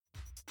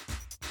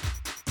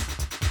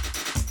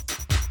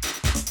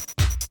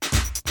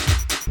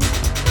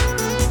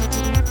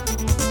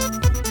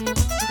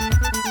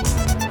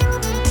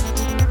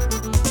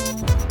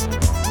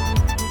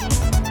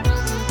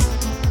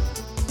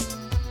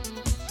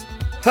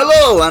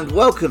Hello and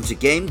welcome to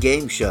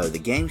Game Show, the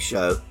game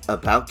show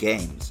about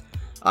games.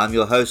 I'm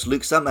your host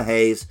Luke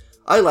Summerhays.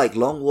 I like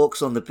long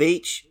walks on the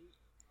beach,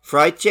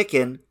 fried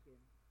chicken,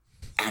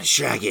 and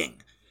shagging.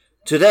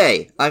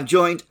 Today I'm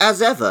joined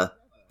as ever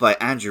by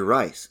Andrew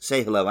Rice.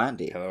 Say hello,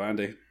 Andy. Hello,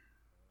 Andy.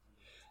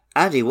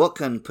 Andy, what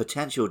can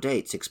potential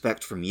dates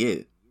expect from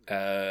you?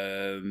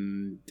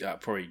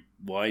 Probably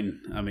wine.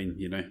 I mean,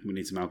 we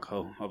need some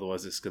alcohol,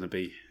 otherwise it's going to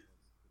be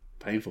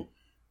painful.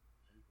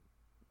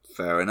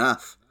 Fair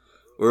enough.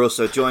 We're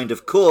also joined,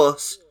 of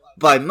course,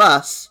 by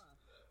Muss.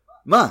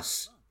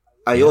 Muss,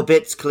 are your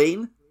bits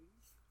clean?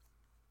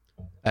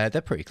 They're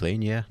pretty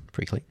clean, yeah.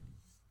 Pretty clean.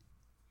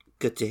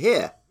 Good to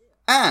hear.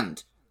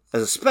 And,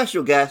 as a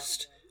special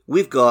guest,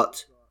 we've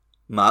got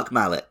Mark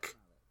Malik.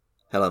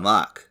 Hello,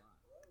 Mark.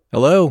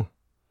 Hello.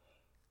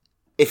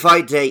 If I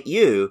date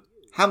you,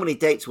 how many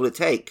dates will it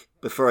take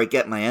before I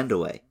get my end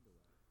away?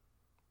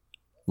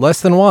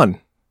 Less than one.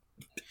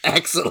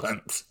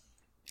 Excellent.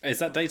 Is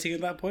that dating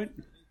at that point?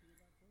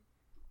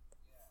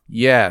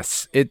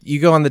 Yes.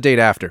 You go on the date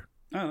after.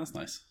 Oh, that's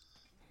nice.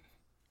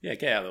 Yeah,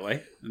 get out of the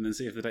way and then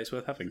see if the date's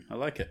worth having. I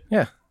like it.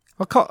 Yeah.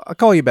 I'll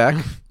call you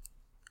back.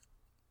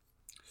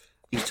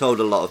 You told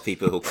a lot of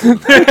people who'll call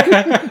back.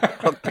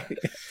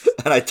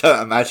 And I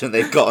don't imagine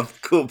they've gotten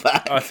call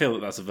back. I feel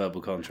that's a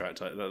verbal contract.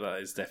 That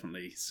is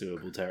definitely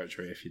suable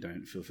territory if you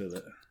don't fulfill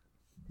it.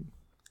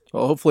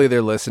 Well, hopefully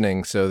they're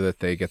listening so that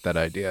they get that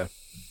idea.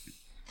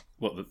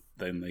 What,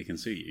 then they can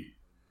sue you?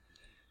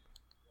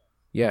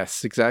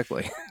 Yes,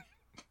 exactly.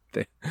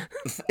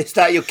 Is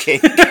that your king?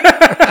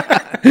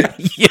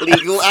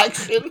 Legal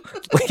action?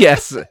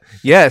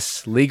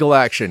 Yes, legal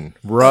action.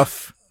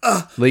 Rough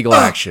legal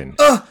action.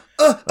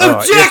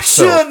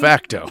 Objection! Ipso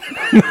facto.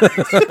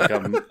 It's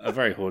become a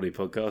very horny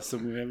podcast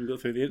and we haven't got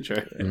through the intro.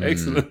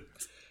 Excellent.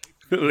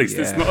 At least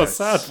it's not a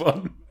sad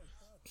one.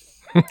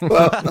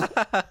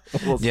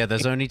 Yeah,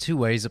 there's only two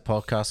ways a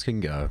podcast can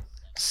go.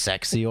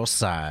 Sexy or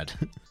sad.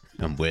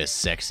 And we're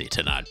sexy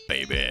tonight,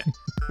 baby.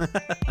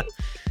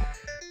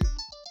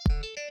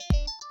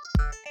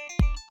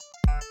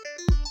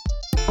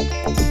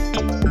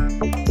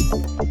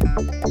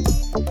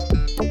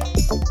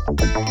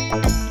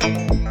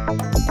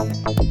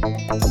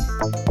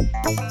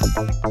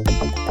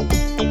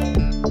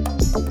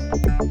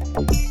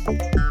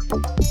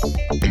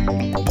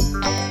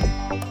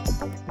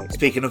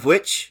 Speaking of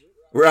which,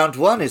 round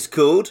one is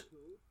called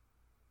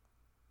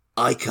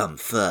I Come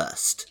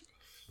First.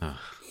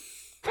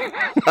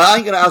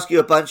 I'm going to ask you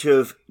a bunch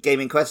of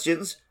gaming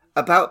questions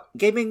about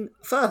gaming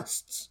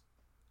firsts.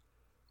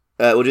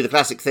 We'll do the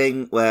classic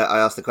thing where I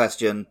ask the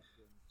question,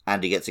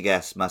 Andy gets a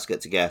guess, Musk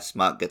gets a guess,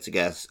 Mark gets a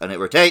guess, and it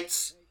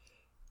rotates.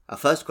 Our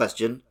first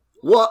question,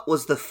 what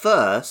was the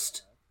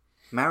first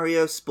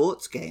Mario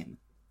sports game?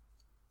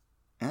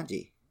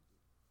 Andy?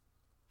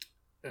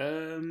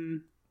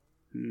 I'm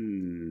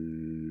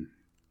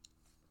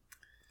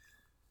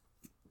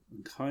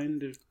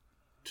kind of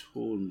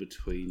torn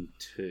between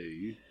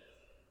two.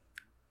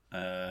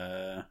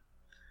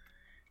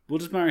 What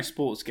does Mario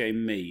Sports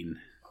Game mean?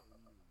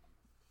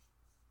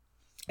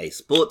 A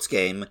sports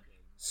game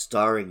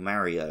starring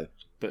Mario.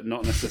 But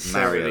not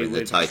necessarily Mario in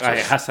the title.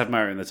 It has to have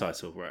Mario in the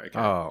title, right?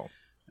 Okay.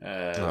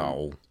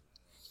 Oh.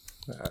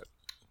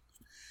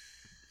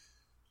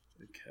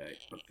 Okay,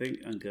 I think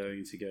I'm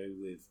going to go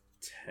with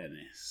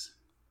tennis.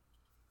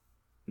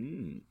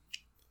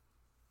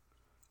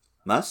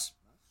 Mus?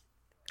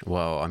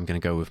 Well, I'm going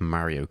to go with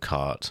Mario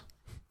Kart.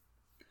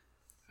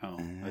 Oh,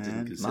 I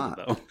didn't consider Mark.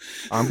 that one.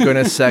 I'm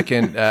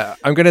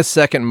gonna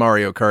second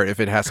Mario Kart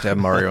if it has to have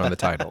Mario on the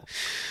title.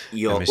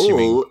 You're I'm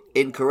assuming- all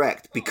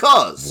incorrect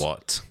because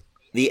What?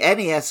 the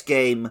NES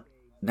game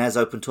NES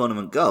Open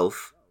Tournament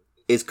Golf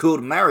is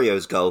called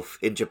Mario's Golf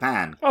in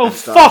Japan. Oh, and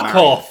stars fuck Mario.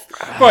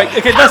 off! Right,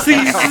 okay, that's the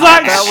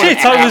exact shit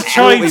I was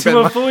trying to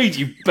avoid,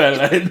 you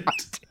bellend.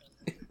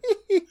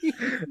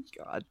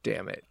 God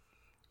damn it.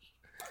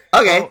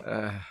 Okay.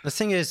 The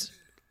thing is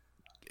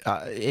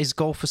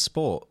golf a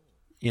sport?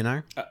 You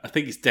know? I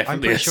think it's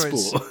definitely a pretty sure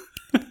sport.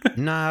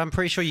 No, I'm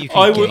pretty sure you can.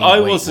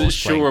 I wasn't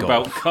sure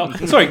about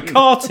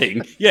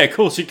karting. Yeah, of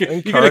course you're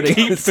going to karting.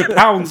 keep the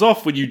pounds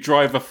off when you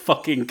drive a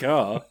fucking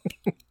car.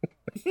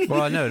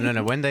 Well,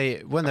 no. When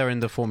they're in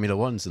the Formula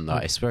Ones and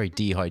that, it's very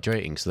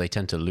dehydrating, so they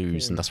tend to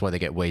lose, and that's why they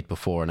get weighed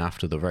before and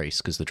after the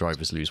race because the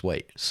drivers lose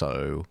weight.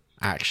 So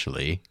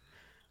actually,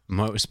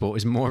 motorsport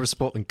is more of a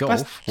sport than golf.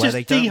 That's where just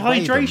they don't weigh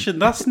them. dehydration.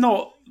 That's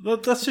not.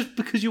 That's just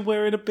because you're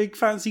wearing a big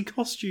fancy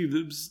costume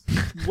that's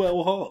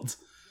well hot.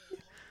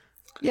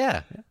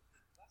 Yeah.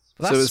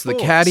 So is the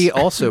caddy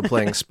also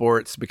playing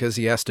sports because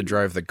he has to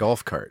drive the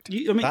golf cart?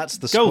 That's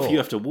the golf. sport. You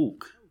have to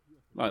walk.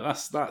 Like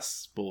that's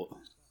sport.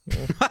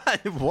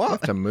 What?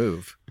 Have to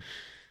move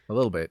a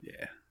little bit.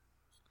 Yeah.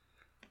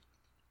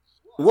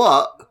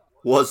 What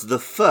was the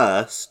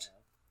first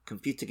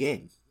computer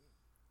game?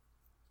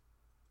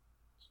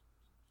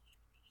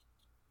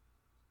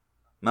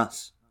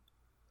 Mus.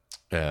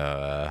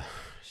 I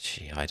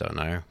don't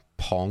know.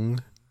 Pong?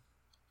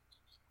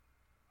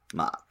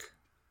 Mark.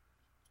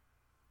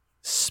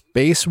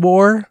 Space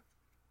War?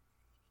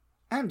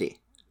 Andy.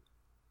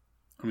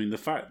 I mean, the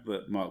fact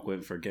that Mark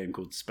went for a game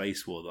called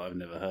Space War that I've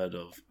never heard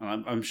of,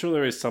 and I'm sure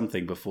there is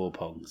something before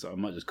Pong, so I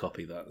might just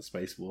copy that,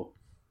 Space War.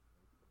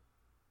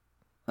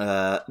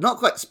 Not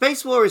quite.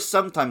 Space War is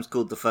sometimes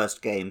called the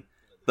first game,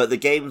 but the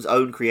game's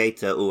own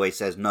creator always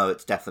says, no,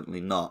 it's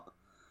definitely not.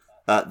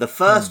 The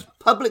first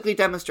publicly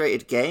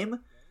demonstrated game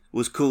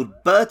was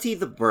called Bertie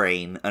the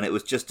Brain, and it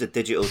was just a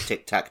digital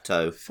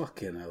tic-tac-toe.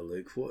 Fucking hell,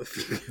 Luke, what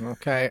if you...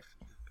 Okay.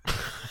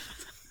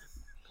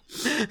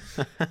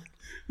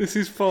 This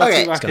is far too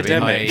It's gonna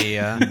academic. be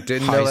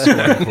Didn't know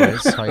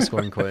that. high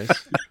scoring quiz.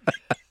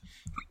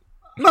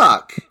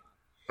 Mark,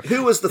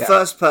 who was the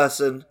first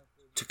person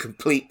to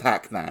complete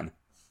Pac-Man?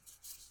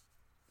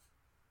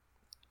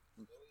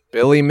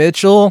 Billy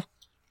Mitchell.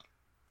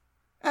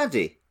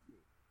 Andy?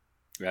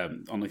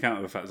 On account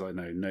of the fact that I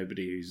know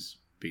nobody who's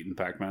beaten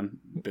Pac-Man,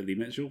 Billy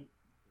Mitchell.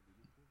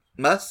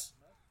 Mus?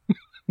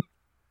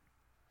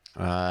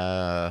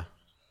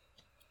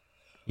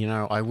 You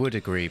know, I would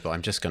agree, but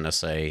I'm just going to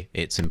say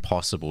it's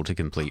impossible to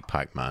complete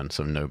Pac-Man,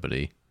 so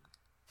nobody.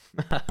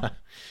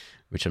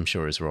 Which I'm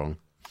sure is wrong.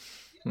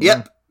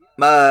 Yep.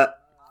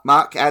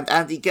 Mark and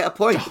Andy get a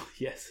point. Oh,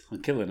 yes,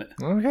 I'm killing it.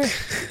 Okay.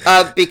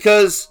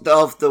 Because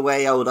of the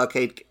way old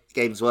arcade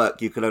games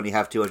work, you can only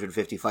have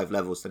 255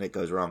 levels, then it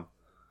goes wrong.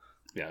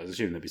 Yeah, I was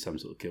assuming there'd be some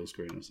sort of kill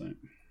screen or something.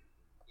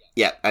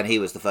 Yeah, and he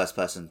was the first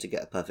person to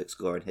get a perfect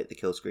score and hit the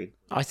kill screen.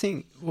 I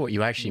think what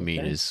you actually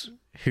mean is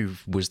who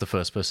was the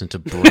first person to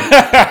break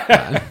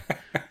Pac-Man.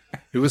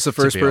 Who was the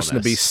first person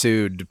to be honest.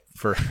 sued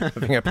for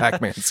having a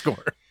Pac-Man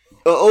score?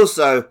 But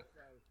also,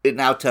 it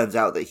now turns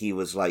out that he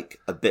was like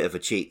a bit of a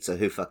cheat, so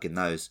who fucking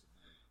knows?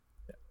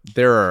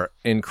 There are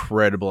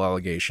incredible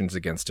allegations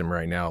against him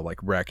right now, like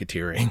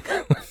racketeering,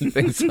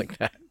 things like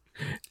that.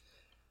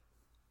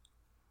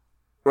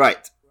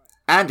 Right.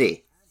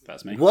 Andy,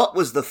 That's me. what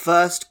was the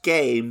first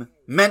game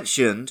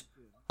mentioned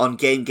on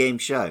Game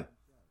Show?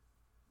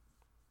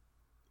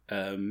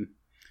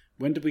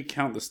 When did we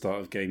count the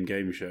start of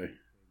Game Show?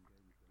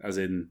 As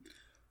in...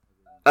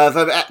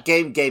 For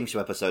Game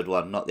Show episode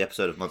 1, not the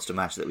episode of Monster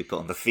Mash that we put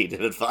on the feed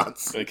in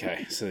advance.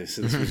 Okay, so this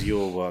was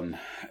your one.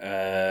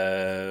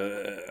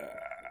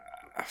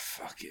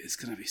 Fuck it, it's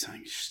going to be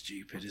something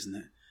stupid, isn't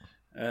it?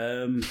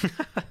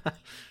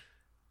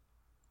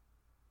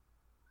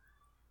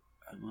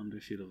 I wonder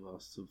if you'd have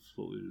asked us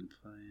what we've been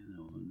playing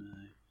or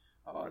no.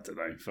 Oh, I don't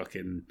know.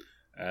 Fucking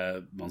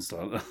Monster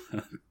Hunter.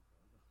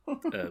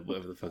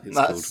 Whatever the fuck it's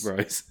That's- called.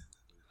 Rose.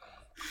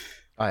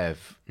 I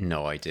have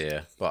no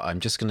idea, but I'm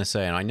just going to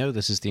say, and I know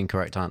this is the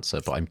incorrect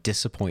answer, but I'm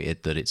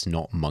disappointed that it's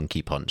not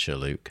Monkey Puncher,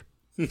 Luke.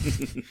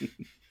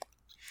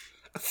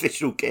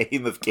 Official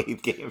game of Game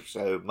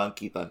Show,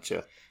 Monkey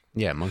Puncher.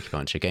 Yeah, Monkey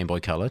Puncher, Game Boy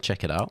Color,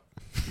 check it out.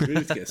 We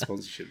need to get a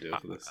sponsorship deal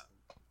for this.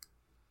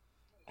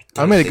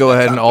 I'm going to go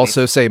ahead and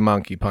also say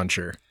Monkey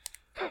Puncher.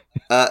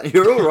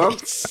 You're all wrong.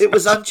 It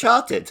was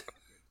Uncharted.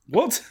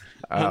 What?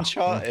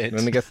 Uncharted.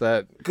 Let me guess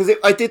that. Because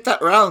I did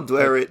that round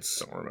where it's...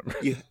 Don't remember.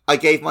 I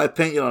gave my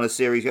opinion on a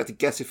series. You had to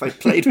guess if I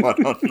played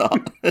one or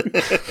not.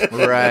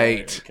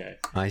 Right. Okay.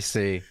 I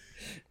see.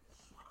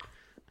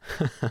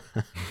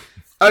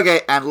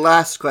 Okay, and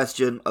last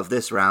question of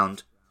this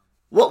round.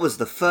 What was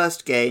the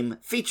first game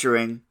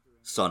featuring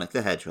Sonic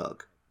the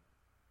Hedgehog?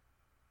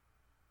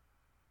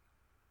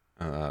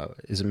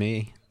 Is it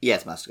me?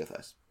 Yes, Master, go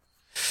first.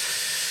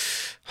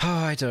 Oh,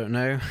 I don't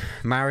know.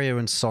 Mario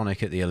and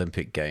Sonic at the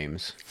Olympic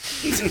Games.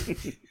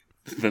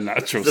 The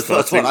natural The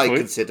first starting one I point.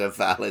 consider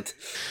valid.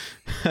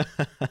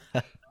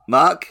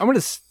 Mark? I'm going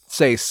to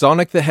say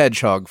Sonic the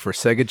Hedgehog for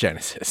Sega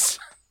Genesis.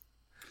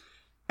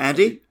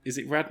 Andy? Is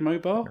it Rad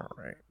Mobile? All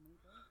right.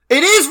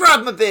 It is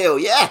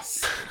Radmobile,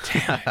 yes!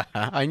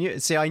 I knew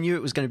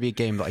it was going to be a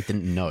game that I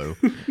didn't know.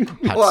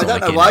 had Well, I don't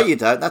Sonic know in why it. you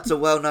don't. That's a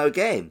well-known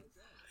game.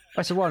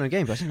 It's a well-known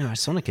game, but I didn't know it had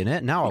Sonic in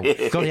it. Now,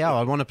 golly hell,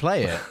 I want to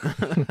play it.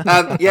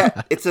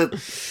 Yeah, it's a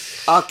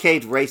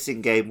arcade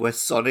racing game where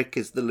Sonic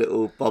is the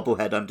little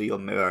bobblehead under your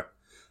mirror.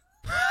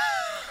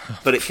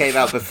 But it came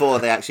out before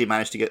they actually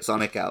managed to get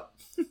Sonic out.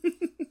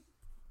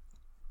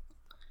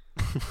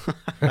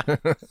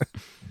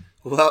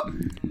 Well,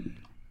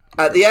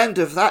 at the end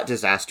of that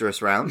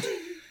disastrous round,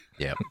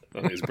 Yep.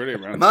 That is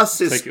brilliant, man.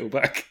 Mus is- Take it all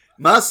back.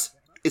 Mus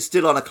is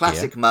still on a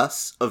classic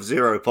Mus of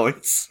 0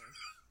 points.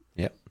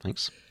 Yep,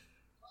 thanks.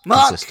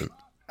 Mark Consistent.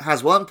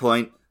 has 1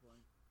 point,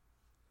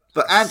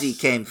 but Andy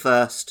came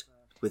first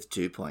with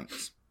 2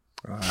 points.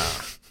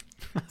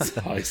 It's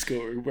a high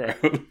scoring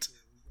round.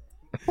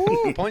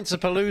 Ooh, points of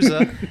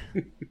Palooza.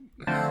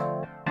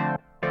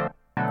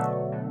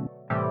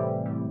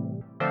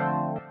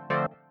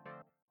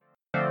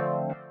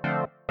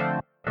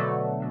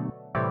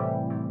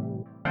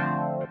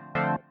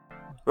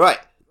 Right.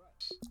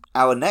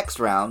 Our next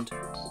round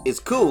is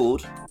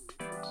called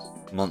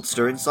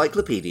Monster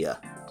Encyclopedia.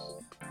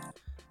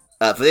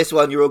 For this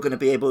one, you're all going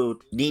to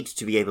need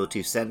to be able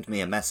to send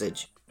me a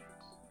message.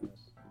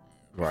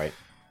 Right.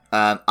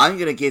 I'm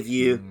going to give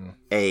you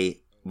a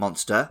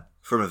monster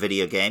from a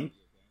video game.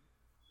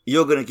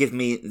 You're going to give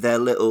me their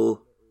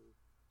little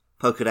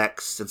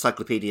Pokedex,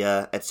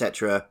 Encyclopedia,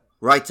 etc.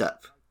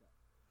 write-up.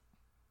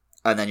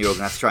 and then you're all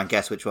gonna have to try and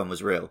guess which one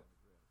was real.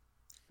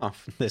 Oh,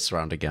 this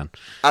round again.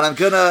 And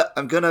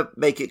I'm gonna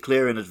make it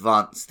clear in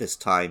advance this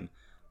time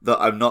that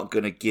I'm not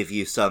gonna give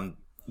you some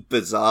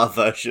bizarre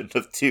version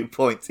of 2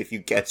 points if you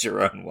get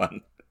your own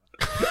one.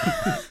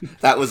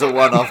 That was a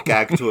one-off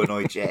gag to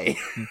annoy Jay.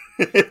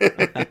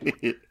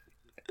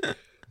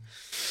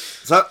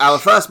 So our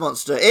first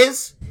monster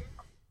is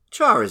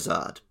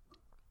Charizard.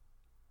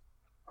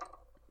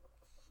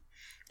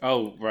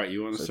 Oh, right.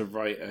 You want us to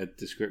write a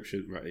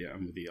description? Right, yeah,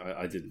 I'm with you.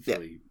 I didn't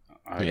fully...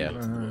 I Yeah.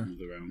 looked at the bottom of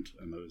the round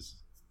and I was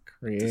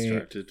Create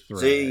distracted.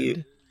 So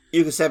you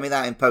can send me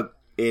that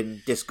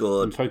in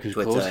Discord, In Poke's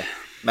Twitter, board.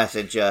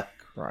 Messenger,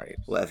 Right.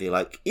 whatever you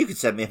like. You can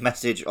send me a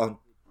message on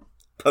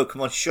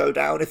Pokemon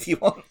Showdown if you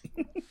want.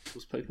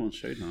 What's Pokemon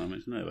Showdown? I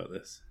meant to know about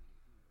this.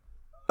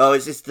 Oh,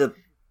 is this the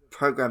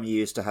program you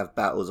use to have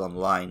battles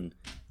online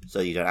so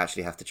you don't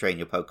actually have to train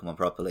your Pokemon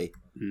properly?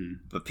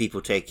 But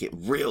people take it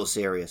real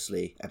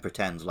seriously and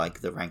pretend like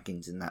the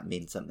rankings in that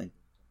mean something.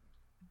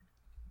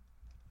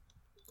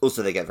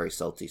 Also, they get very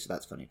salty, so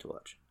that's funny to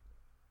watch.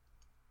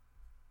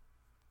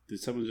 Did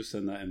someone just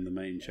send that in the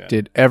main chat?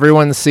 Did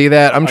everyone see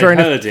that? I'm I trying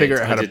to heard figure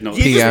it. out how I to did not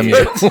PM see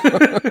you.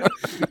 it.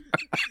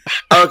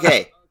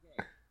 Okay.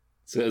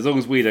 So as long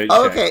as we don't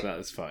Oh, check, okay.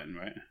 that's fine,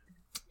 right?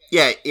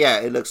 Yeah,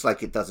 it looks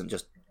like it doesn't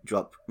just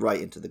drop right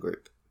into the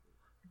group.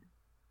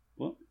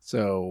 What?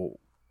 So,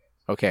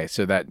 okay,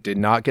 so that did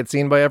not get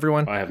seen by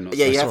everyone? I have not.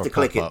 Yeah, you saw have to it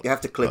click pop it. up, You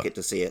have to click but- it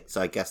to see it,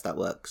 so I guess that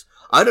works.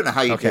 I don't know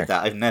how you Okay. did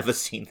that. I've never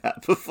seen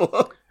that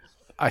before.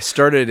 I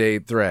started a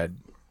thread.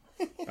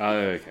 Oh,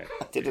 okay.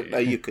 I didn't know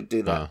you could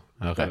do that. Oh,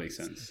 That okay. makes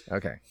sense.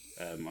 Okay.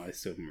 I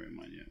still haven't written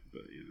mine yet,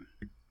 but you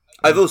know.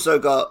 I've also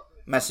got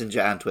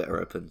Messenger and Twitter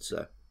open,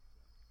 so...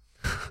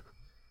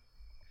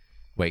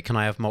 Wait, can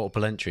I have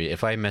multiple entry?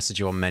 If I message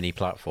you on many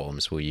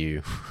platforms, will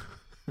you?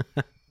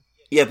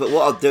 Yeah, but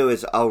what I'll do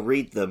is I'll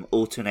read them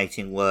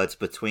alternating words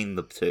between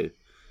the two.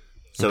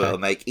 So Okay. it'll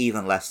make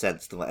even less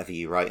sense than whatever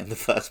you write in the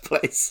first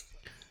place.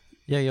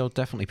 Yeah, you'll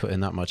definitely put in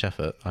that much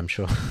effort, I'm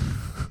sure.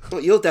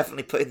 But you'll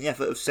definitely put in the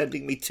effort of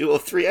sending me 2 or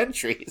 3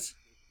 entries.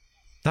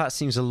 That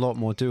seems a lot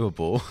more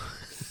doable.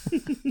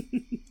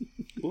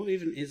 What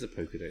even is a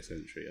Pokedex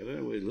entry? I don't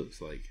know what it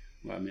looks like.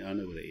 Well, I mean, I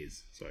know what it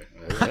is. Sorry.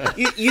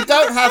 You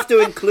don't have to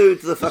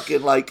include the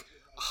fucking, like,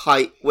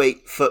 height,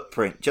 weight,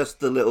 footprint, just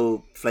the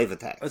little flavor I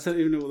text. don't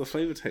even know what the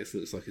flavor text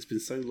looks like. It's been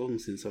so long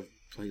since I've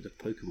played a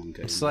Pokemon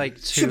game. It's like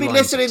 2 Should be lines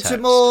of listening to text.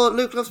 more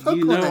Luke Loves Pokemon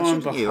you know then,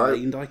 I'm shouldn't you? Right?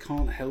 behind. I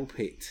can't help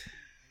it.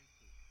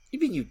 You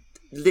mean you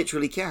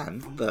literally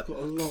can, I've but... got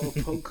a lot of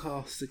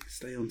podcasts to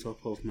stay on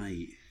top of,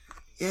 mate.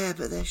 Yeah,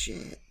 but they're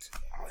shit.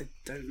 I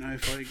don't know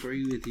if I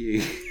agree with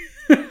you.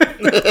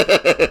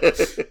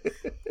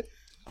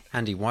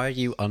 Andy, why are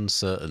you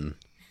uncertain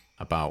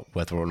about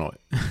whether or not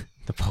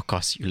the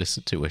podcasts you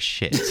listen to are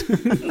shit?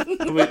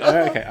 I mean,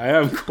 I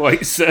am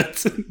quite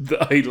certain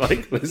that I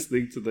like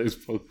listening to those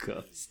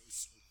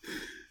podcasts.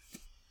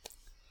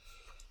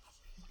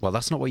 Well,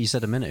 that's not what you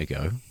said a minute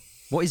ago.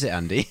 What is it,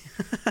 Andy?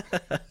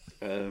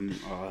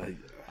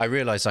 I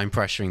realise I'm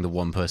pressuring the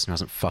one person who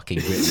hasn't fucking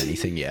written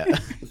anything yet.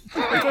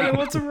 I don't know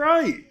what to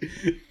write.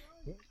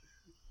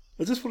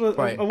 I just want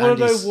to. Right, I want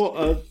to know Andy's- what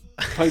a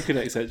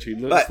Pokedex entry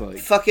looks Right, like.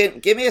 fucking,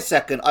 give me a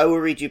second. I will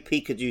read you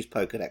Pikachu's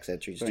Pokedex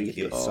entry just to Thank give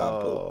you a you.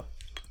 sample.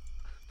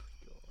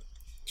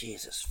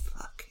 Jesus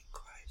fucking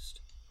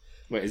Christ.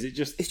 Wait, is it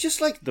just It's just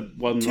like the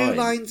one 2 line?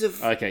 lines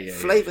of Okay, yeah,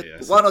 flavor,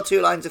 yeah. 1 or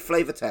 2 lines of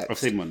flavor text. I've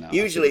seen one now.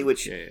 Usually,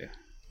 which yeah.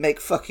 make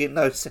fucking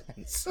no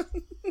sense.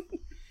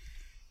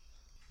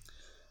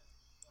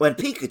 When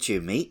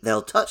Pikachu meet,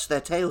 they'll touch their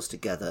tails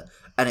together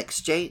and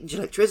exchange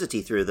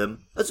electricity through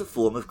them as a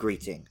form of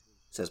greeting,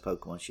 says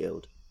Pokemon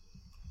Shield.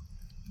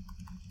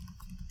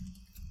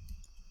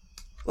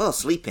 While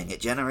sleeping, it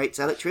generates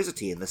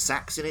electricity in the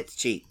sacs in its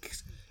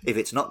cheeks. If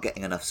it's not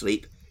getting enough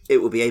sleep, it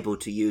will be able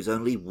to use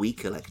only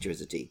weak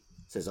electricity,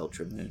 says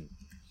Ultra Moon.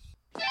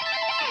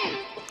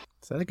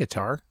 Is that a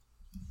guitar?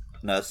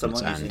 No,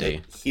 someone It's using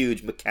Andy. a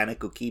huge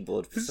mechanical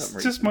keyboard for some It's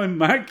reason. just my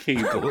Mac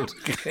keyboard.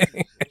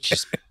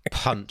 Just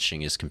punching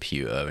his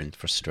computer in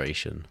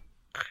frustration.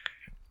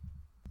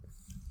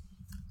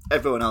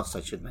 Everyone else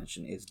I should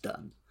mention is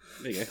done.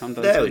 There you go. I'm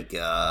done. There we too.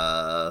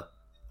 go.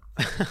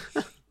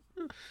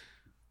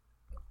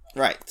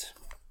 Right.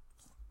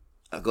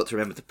 I've got to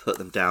remember to put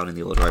them down in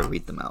the order I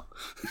read them out.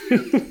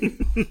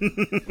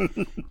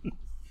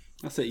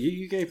 That's it.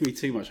 You gave me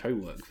too much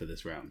homework for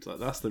this round. Like,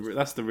 that's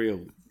the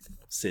real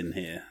sin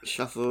here.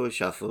 Shuffle,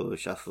 shuffle,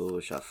 shuffle,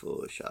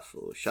 shuffle,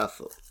 shuffle,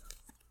 shuffle.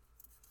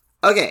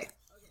 Okay.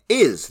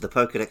 Is the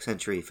Pokedex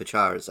entry for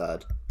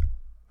Charizard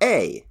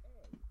A?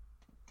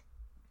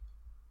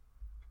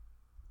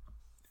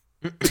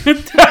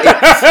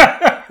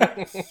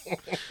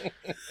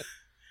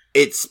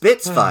 It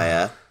spits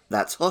fire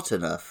that's hot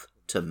enough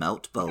to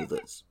melt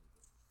boulders.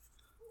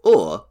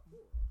 Or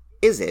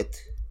is it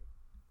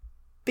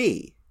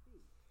B?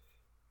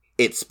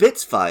 It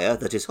spits fire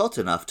that is hot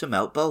enough to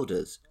melt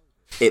boulders.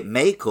 It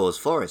may cause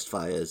forest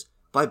fires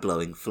by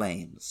blowing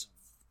flames.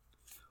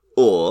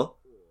 Or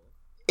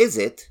is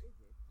it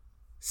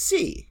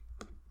C?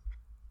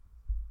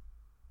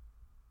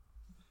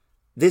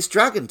 This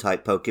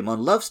dragon-type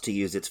Pokemon loves to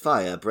use its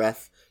fire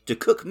breath to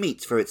cook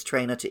meats for its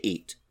trainer to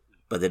eat,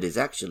 but it is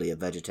actually a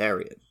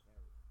vegetarian.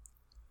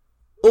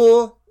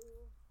 Or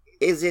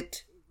is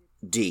it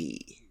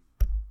D?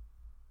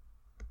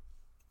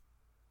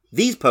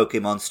 These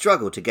Pokemon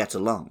struggle to get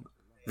along.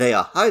 They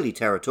are highly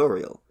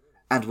territorial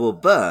and will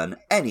burn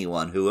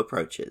anyone who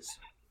approaches.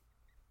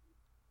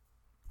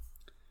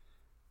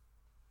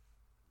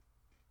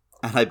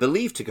 And I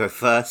believe to go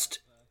first,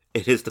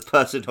 it is the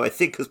person who I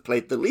think has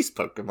played the least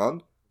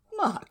Pokemon,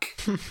 Mark.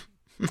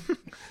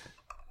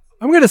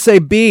 I'm going to say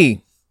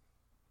B.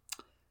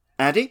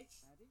 Addy?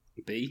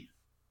 B.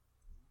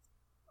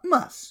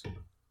 Mus.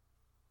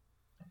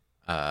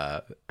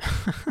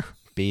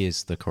 B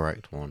is the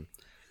correct one.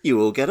 You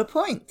all get a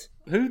point.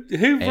 Who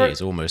A wrote...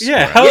 is almost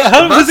Yeah, correct.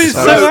 how was it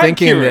I so was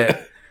thinking accurate?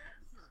 that.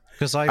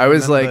 Because I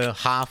was remember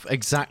like-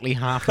 exactly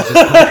half of this.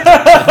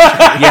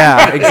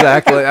 Yeah,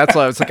 exactly. That's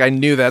why I was like, I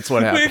knew that's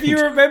what But if happened. you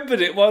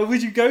remembered it, why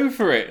would you go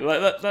for it?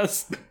 Like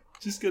that's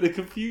just going to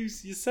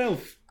confuse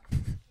yourself.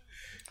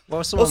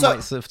 Well, someone Also-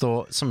 might have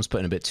thought someone's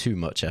putting a bit too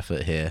much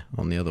effort here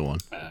on the other one.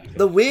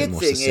 The weird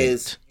more thing succinct.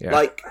 is, Yeah.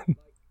 like,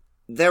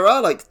 there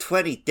are like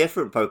 20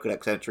 different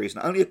Pokedex entries,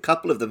 and only a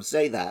couple of them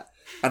say that.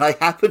 And I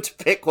happen to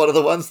pick one of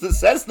the ones that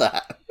says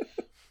that.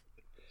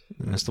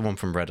 That's the one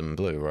from Red and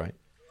Blue, right?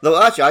 Though,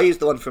 actually, I used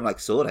the one from, like,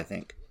 Sword, I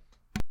think.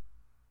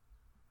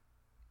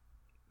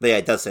 But yeah,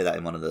 it does say that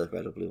in one of the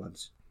red or blue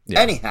ones. Yeah.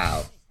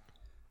 Anyhow,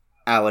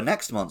 our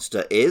next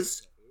monster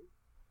is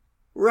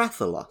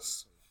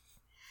Rathalos.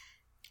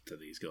 So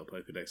he's got a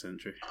Pokedex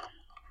entry.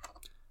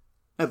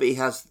 No, but he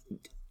has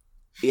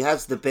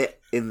the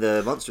bit in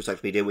the Monster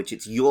Encyclopedia which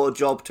it's your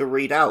job to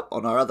read out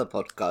on our other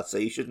podcast, so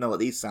you should know what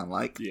these sound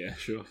like. Yeah,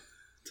 sure.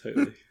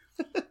 Totally.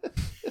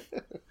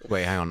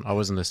 Wait, hang on. I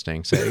wasn't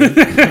listening. Say it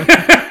again.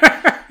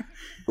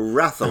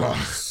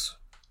 Rathalos.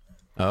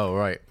 Oh,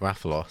 right.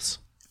 Rathalos.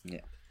 Yeah.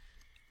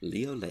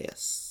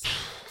 Leoleus.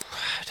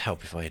 It'd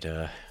help if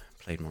I'd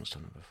played Monster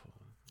Hunter before.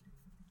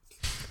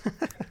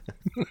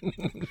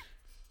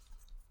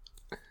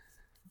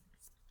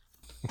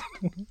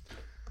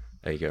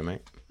 There you go,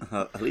 mate.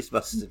 At least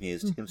Bus is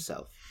amused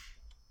himself.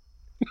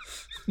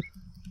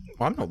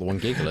 Well, I'm not the one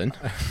giggling.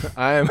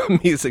 I am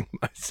amusing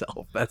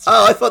myself. That's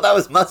Oh, I thought that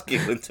was Musk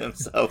giggling to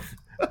himself.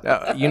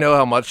 you know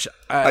how much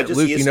I just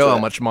Luke. You used know to how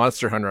it. much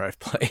Monster Hunter I've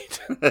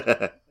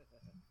played.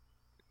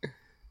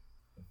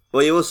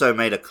 Well, you also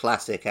made a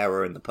classic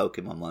error in the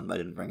Pokemon one, but I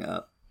didn't bring it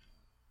up.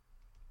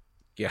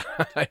 Yeah,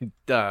 I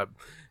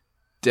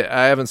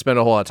haven't spent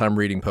a whole lot of time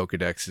reading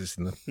Pokedexes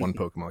in the one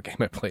Pokemon game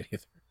I played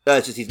either. No,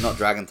 it's just he's not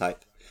Dragon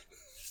type.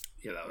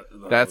 Yeah,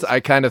 That's I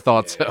kind of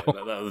thought so.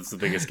 That was the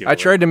biggest giveaway. I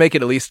tried to make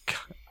it at least.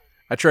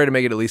 I tried to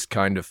make it at least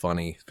kind of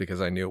funny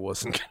because I knew it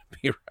wasn't going to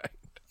be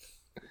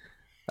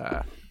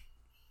right.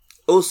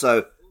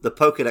 Also, the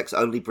Pokedex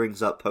only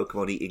brings up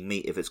Pokemon eating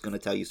meat if it's going to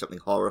tell you something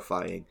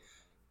horrifying.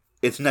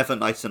 It's never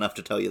nice enough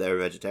to tell you they're a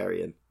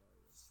vegetarian.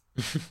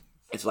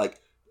 It's like,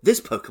 this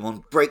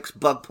Pokemon breaks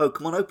bug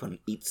Pokemon open and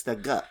eats their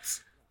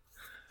guts.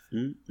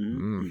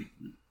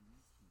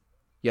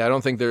 Yeah, I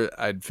don't think there.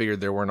 I'd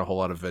figured there weren't a whole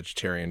lot of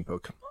vegetarian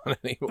Pokemon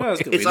anyway. Well,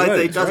 that's It's either,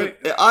 it doesn't,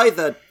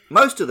 either,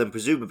 most of them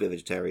presumably are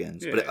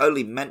vegetarians, but it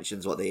only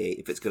mentions what they eat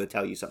if it's going to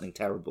tell you something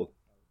terrible.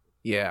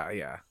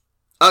 Yeah.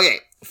 Okay,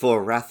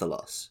 for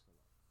Rathalos.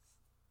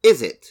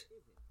 Is it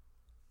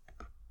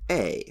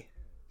A,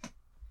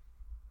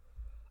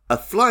 a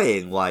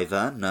flying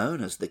wyvern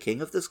known as the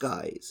King of the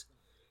Skies?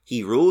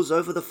 He rules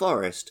over the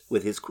forest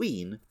with his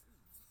queen,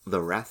 the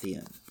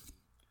Rathian.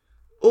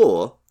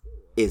 Or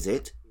is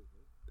it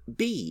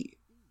B,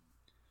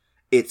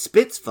 it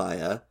spits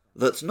fire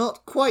that's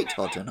not quite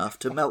hot enough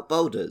to melt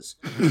boulders,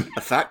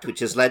 a fact which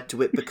has led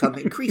to it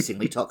becoming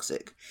increasingly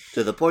toxic,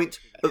 to the point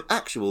of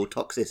actual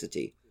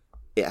toxicity.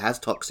 It has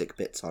toxic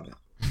bits on it.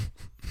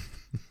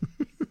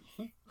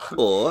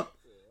 Or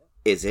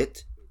is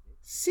it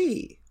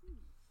C,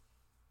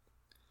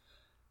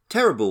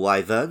 terrible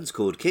wyverns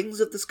called Kings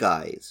of the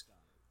Skies?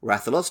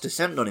 Rathalos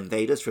descend on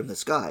invaders from the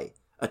sky,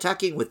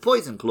 attacking with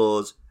poison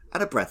claws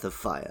and a breath of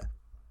fire.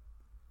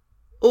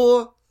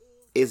 Or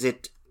is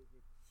it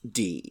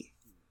D,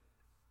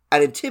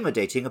 an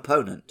intimidating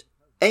opponent?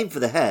 Aim for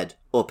the head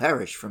or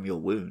perish from your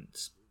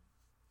wounds.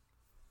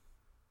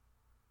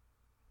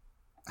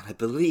 And I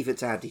believe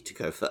it's Andy to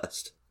go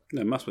first.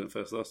 No, Musk went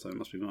first last time. It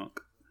must be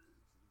Mark.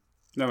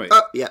 No, wait.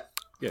 Oh, yeah.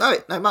 Yeah. No,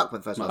 wait, no, Mark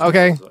went first. Mark last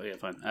went Okay. first, yeah,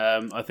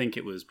 fine. I think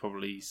it was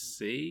probably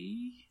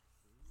C.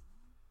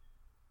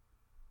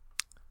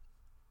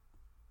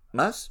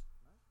 Mas?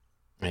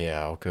 Yeah,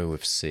 I'll go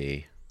with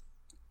C.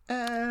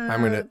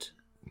 I'm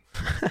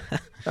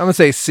gonna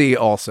say C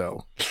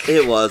also.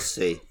 It was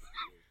C.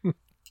 You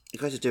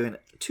guys are doing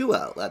too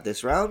well at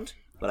this round,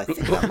 but I think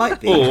that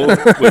might be Or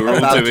we're all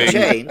about to doing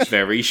change.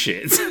 very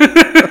shit.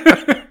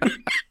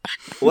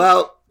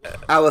 Well,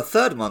 our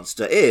third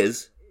monster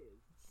is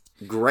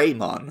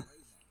Greymon.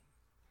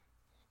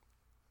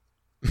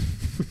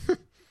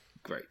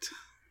 Great.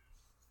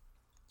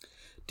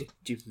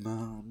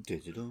 Digimon,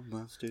 digital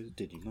monsters,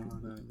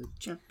 Digimon are the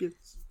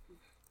champions.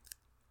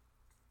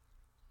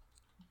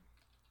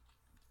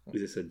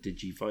 Is this a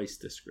Digivice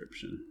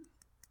description?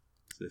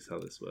 Is this how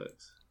this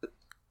works?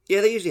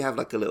 Yeah, they usually have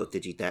like a little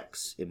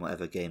Digidex in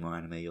whatever game or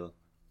anime you're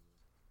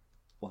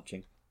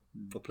watching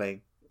or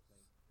playing.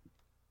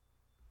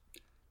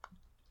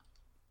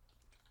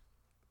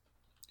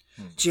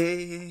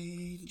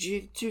 Change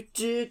into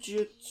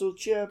digital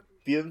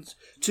champions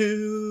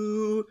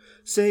to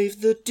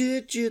save the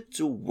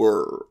digital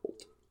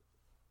world.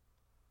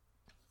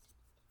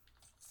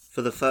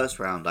 For the first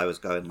round, I was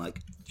going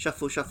like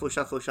shuffle, shuffle,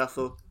 shuffle,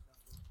 shuffle,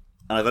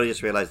 and I've only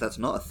just realised that's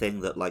not a thing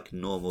that like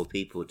normal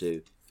people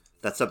do.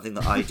 That's something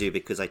that I do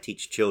because I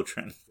teach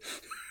children.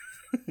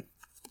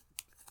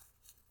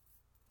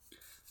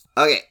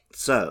 Okay,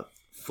 so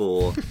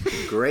for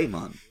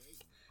Greymon,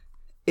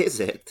 is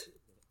it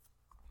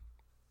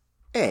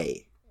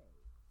A,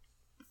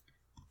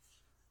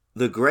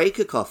 the grey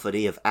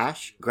cacophony of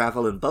ash,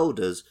 gravel and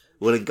boulders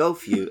will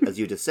engulf you as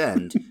you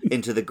descend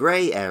into the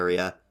grey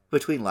area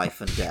between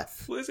life and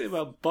death? What is it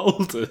about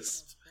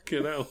boulders?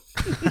 Fucking hell.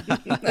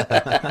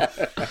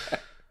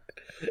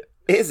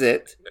 Is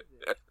it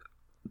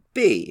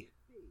B,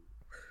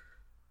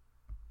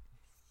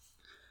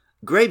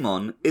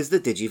 Greymon is the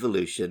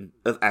Digivolution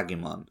of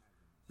Agumon.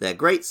 Their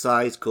great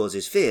size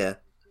causes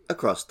fear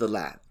across the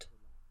land?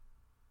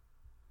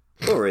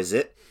 Or is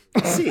it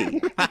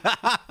C,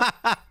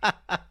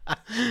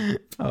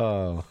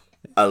 Oh.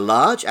 a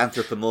large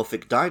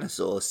anthropomorphic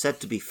dinosaur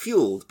said to be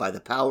fueled by the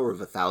power of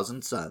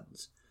 1,000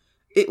 suns?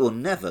 It will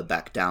never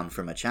back down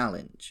from a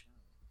challenge.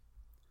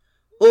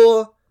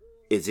 Or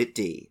is it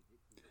D,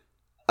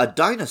 a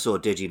dinosaur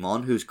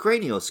Digimon whose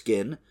cranial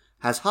skin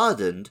has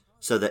hardened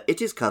so that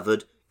it is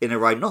covered in a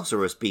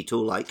rhinoceros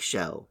beetle-like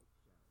shell?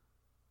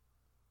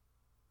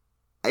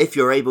 If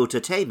you're able to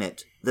tame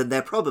it, then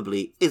there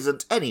probably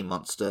isn't any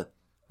monster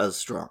as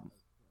strong.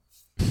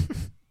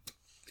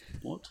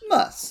 What?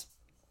 Mus.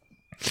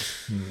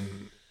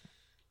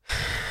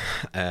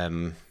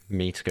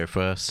 Me to go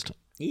first.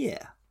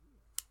 Yeah.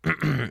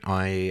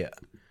 I'm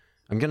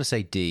going to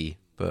say D,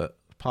 but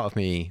part of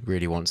me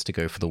really wants to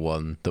go for the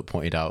one that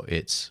pointed out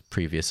its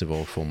previous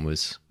evolved form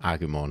was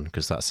Agumon,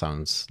 because that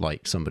sounds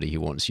like somebody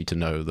who wants you to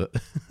know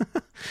that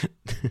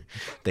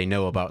they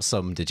know about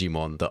some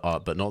Digimon that are,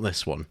 but not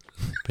this one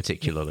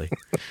particularly.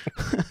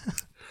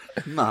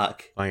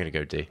 Mark. I'm going to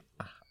go D.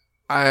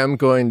 I am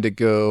going to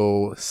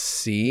go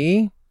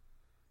C.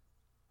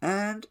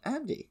 And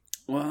Andy.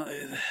 Well,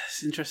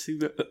 it's interesting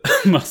that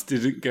Mus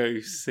didn't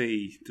go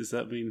C. Does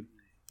that mean...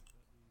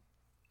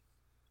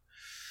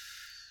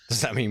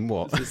 Does that mean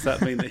what? Does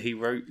that mean that he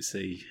wrote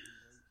C?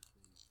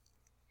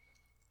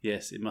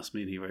 Yes, it must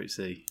mean he wrote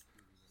C.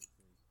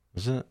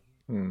 Is it?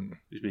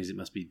 Which means it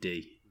must be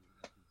D.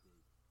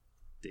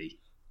 D.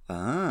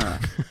 Ah.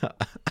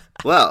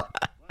 Well,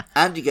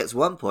 Andy gets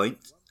 1 point,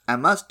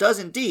 and Mus does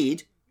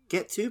indeed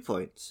get 2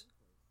 points.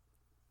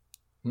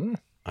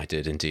 I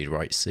did indeed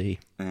write C.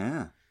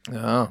 Yeah.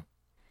 Oh.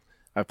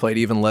 I've played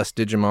even less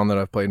Digimon than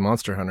I've played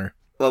Monster Hunter.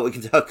 Well, we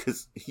can tell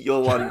because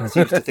your one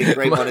seems to think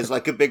Greymon is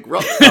like a big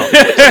rock.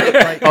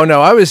 Oh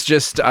no, I was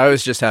just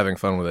having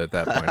fun with it at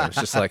that point. It was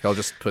just like I'll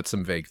just put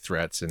some vague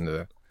threats into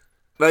the...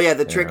 Well, yeah,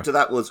 the trick to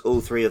that was all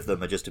three of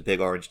them are just a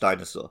big orange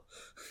dinosaur.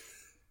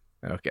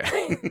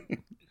 Okay.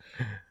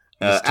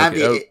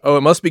 Andy,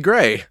 it must be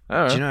grey.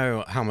 Do you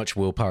know how much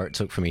willpower it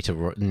took for me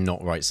to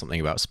not write something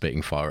about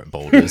spitting fire at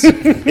boulders?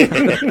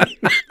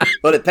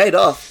 well, it paid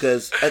off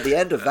because at the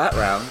end of that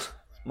round,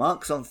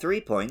 Mark's on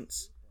 3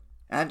 points,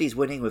 Andy's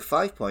winning with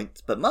 5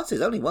 points, but Mus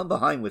is only one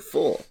behind with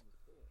 4.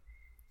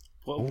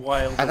 What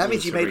wild... And that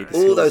means you made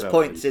all those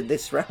points in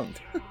this round.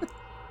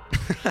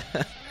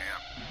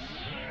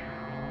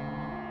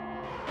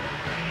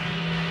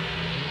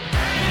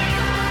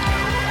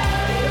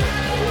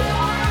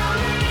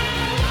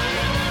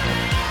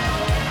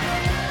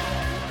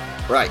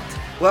 Right.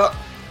 Well,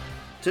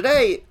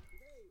 today,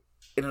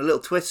 in a little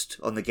twist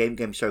on the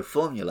Game Show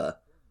formula,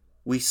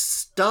 we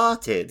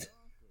started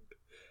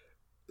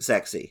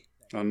sexy.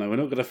 Oh no, we're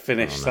not going to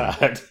finish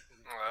that.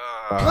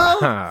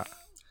 Well,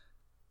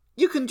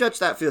 you can judge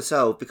that for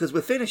yourself because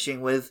we're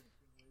finishing with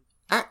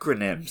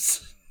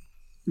acronyms.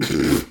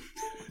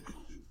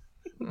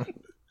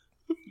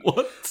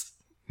 What?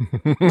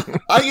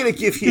 I'm going to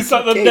give you Is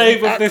that the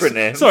name of acronyms.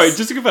 this? Sorry,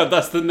 just to confirm,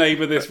 that's the name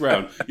of this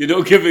round. You're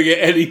not giving it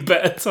any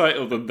better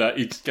title than that.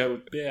 You just go,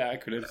 yeah,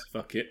 acronyms,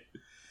 fuck it.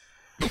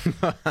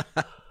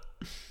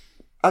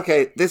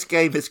 Okay, this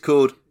game is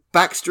called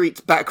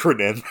Backstreet's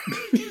Backronym.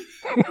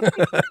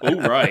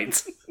 All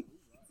right.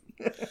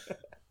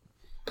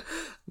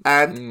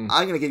 And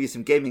I'm going to give you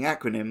some gaming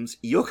acronyms.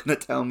 You're going to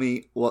tell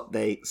me what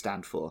they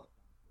stand for.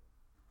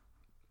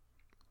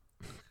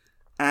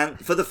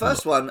 And for the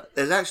first one,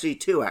 there's actually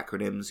 2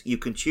 acronyms. You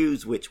can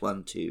choose which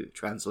one to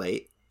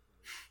translate.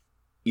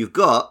 You've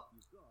got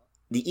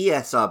the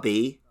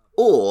ESRB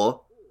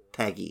or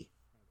PEGI.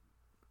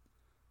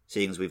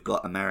 Seeing as we've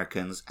got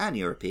Americans and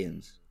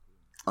Europeans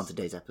on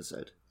today's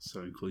episode.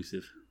 So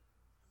inclusive.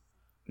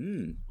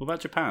 What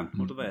about Japan?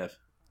 What do they have?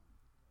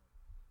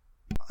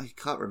 I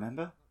can't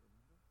remember.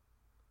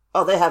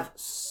 Oh, they have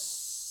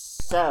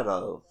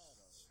Sero.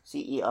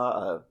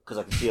 CERO, because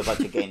I can see a bunch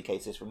of game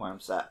cases from where I'm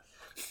sat.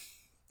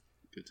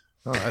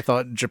 Oh, I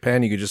thought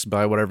Japan you could just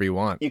buy whatever you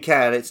want. You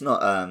can. It's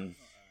not.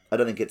 I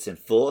don't think it's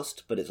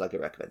enforced, but it's like a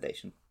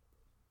recommendation.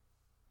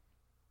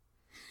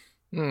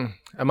 Am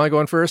I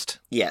going first?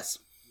 Yes.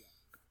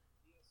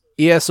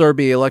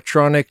 ESRB,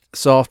 Electronic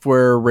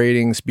Software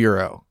Ratings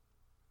Bureau.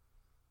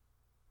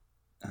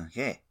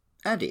 Okay.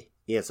 Andy,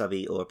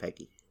 ESRB or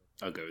Peggy?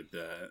 I'll go with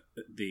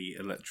the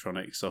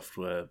Electronic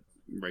Software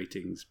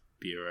Ratings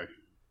Bureau.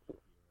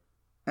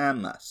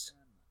 And Must.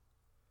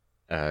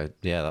 Yeah,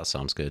 that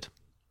sounds good.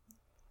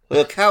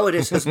 Well,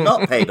 cowardice has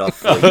not paid off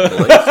for you,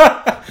 boys.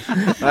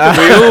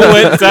 We all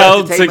went down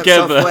Entertainment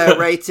together. Software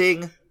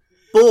Rating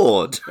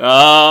Board.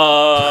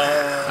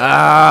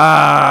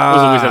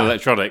 Also, we said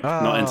electronic,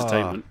 not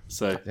entertainment.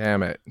 So,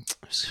 Damn it. I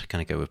was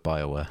going to go with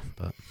BioWare,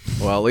 but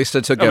Well, at least I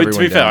took I mean, everyone to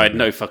be fair, down. I had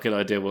no fucking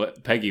idea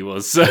what Peggy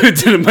was, so it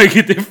didn't make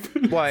a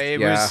difference. well,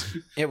 Yeah.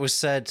 it was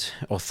said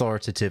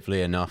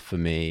authoritatively enough for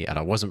me, and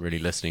I wasn't really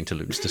listening to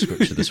Luke's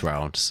description this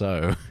round.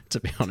 So, to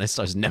be honest,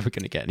 I was never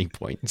going to get any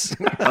points.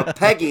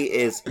 Peggy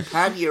is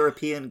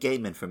Pan-European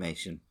Game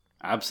Information.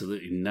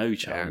 Absolutely no I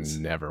chance.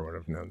 never would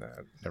have known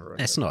that. Never would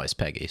have It's not. It's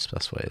Peggy. So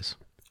that's what it is.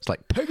 It's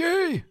like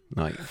Peggy,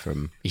 like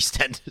from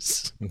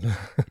EastEnders.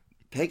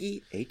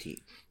 Peggy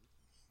 18.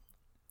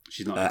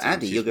 She's not.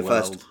 Andy, she's you'll go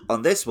well first old.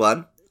 on this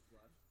one.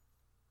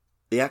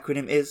 The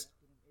acronym is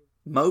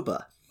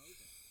MOBA.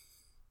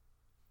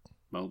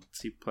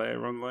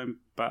 Multiplayer Online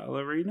Battle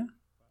Arena.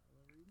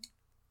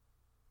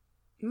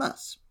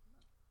 Must.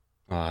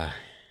 I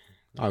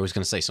was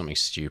going to say something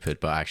stupid,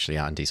 but actually,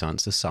 Andy's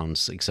answer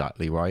sounds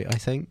exactly right. I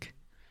think.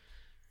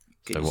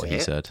 Can So you what say he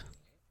it? said.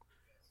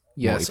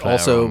 Yes, Multiplayer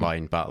also,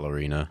 online battle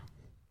arena.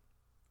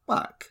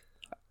 Mark.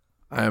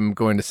 I'm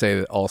going to say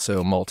that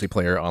also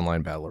multiplayer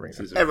online battle arena.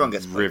 This is a Everyone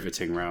gets points.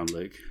 riveting round,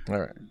 Luke. All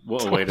right.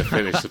 What a way to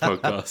finish the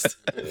podcast.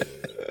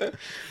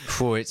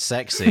 Oh, it's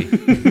sexy.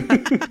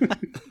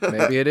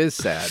 Maybe it is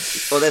sad.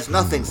 Well, there's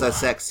nothing so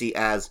sexy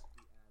as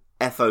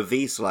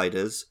FOV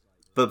sliders,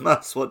 but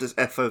Must, what does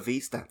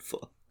FOV stand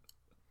for?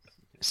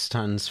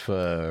 Stands for.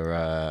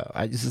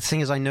 The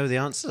thing is, I know the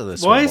answer to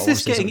this. Why one, is but I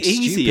this wanted getting something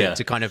stupid easier?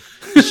 to kind of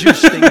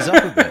zhuzh things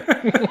up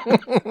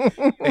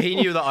a bit? He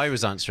knew that I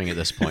was answering at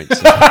this point,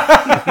 so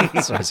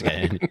that's what I was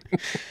getting.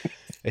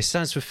 It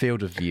stands for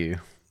field of view.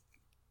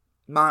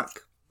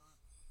 Mark.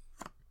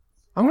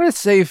 I'm going to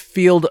say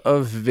field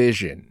of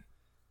vision.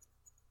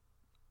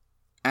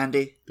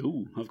 Andy.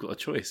 Ooh, I've got a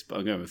choice, but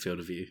I'm going with Field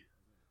of View.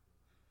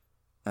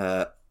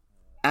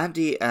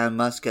 Andy and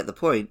Must get the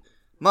point.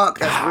 Mark,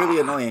 that's really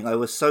annoying. I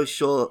was so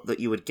sure that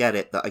you would get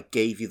it that I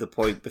gave you the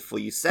point before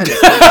you said it.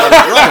 You got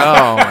it wrong.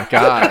 Oh, my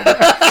God.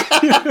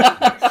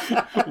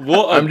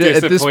 What a I'm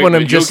at this one,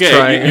 I'm disappointment. just You're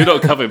trying. You're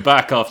not coming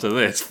back after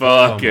this.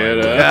 Fuck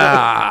it.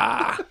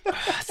 Ah.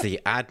 The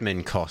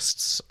admin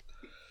costs.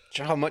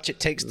 Do you know how much it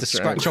takes to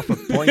scratch off a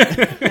point?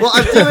 Well,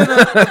 I'm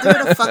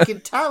doing a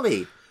fucking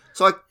tally.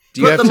 So I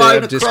Do you put have the to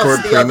line have across Discord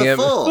the Premium?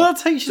 other four. Well,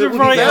 that takes So you it to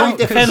would be write very out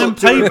pen difficult and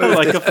to paper remove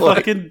like a this point.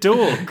 fucking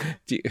dog.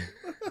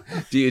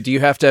 Do you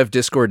have to have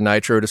Discord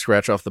Nitro to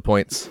scratch off the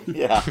points?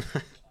 Yeah.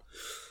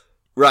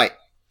 Right.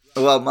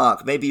 Well,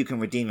 Mark, maybe you can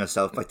redeem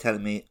yourself by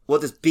telling me,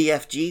 what does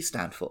BFG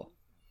stand for?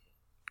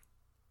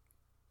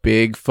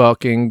 Big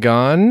fucking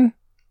gun?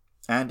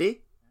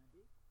 Andy?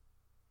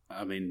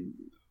 I mean,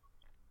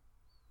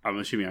 I'm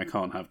assuming I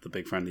can't have the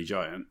big friendly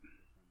giant.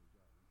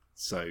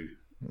 So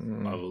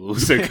I will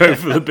also go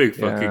for the big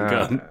fucking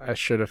gun. I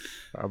should have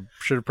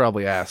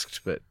probably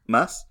asked, but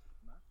Must?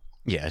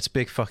 Yeah, it's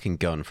big fucking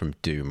gun from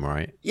Doom,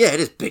 right? Yeah, it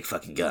is big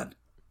fucking gun.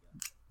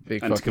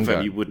 big And to fucking confirm,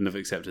 gun. you wouldn't have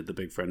accepted the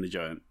big friendly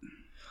giant.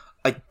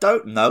 I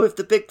don't know if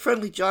the big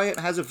friendly giant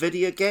has a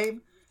video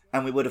game,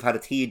 and we would have had a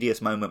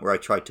tedious moment where I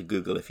tried to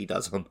Google if he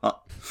does or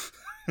not.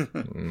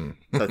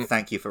 So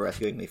thank you for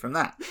rescuing me from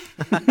that.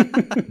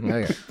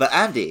 Okay. But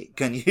Andy,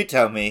 can you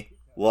tell me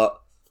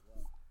what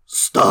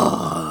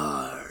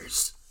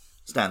STARS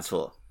stands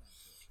for?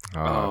 Oh,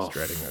 I was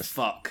dreading this.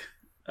 Fuck.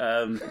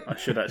 I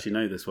should actually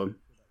know this one.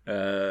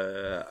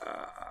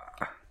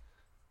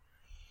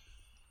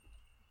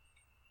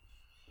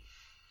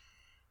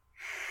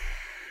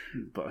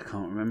 But I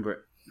can't remember it.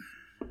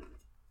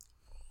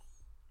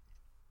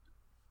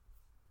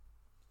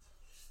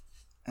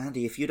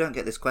 Andy, if you don't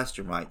get this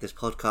question right, this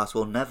podcast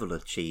will never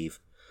achieve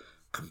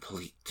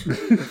complete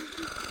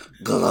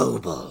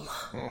global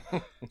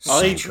I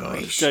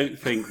saturation. don't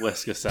think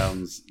Wesker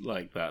sounds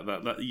like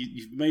that.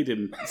 You've made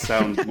him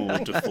sound more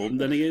deformed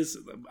than he is.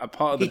 A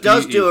part of the He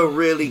does beauty- do a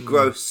really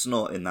gross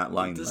snort in that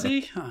line, Does though.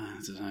 he? Oh, I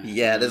don't know.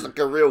 Yeah, there's like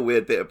a real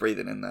weird bit of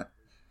breathing in there.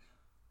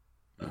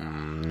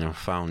 I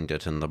found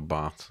it in the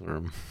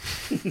bathroom.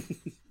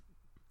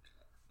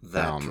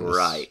 That Down the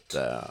right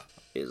stair.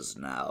 is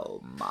now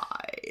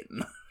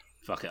mine.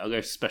 Fuck it, I'll go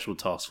Special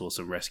Task Force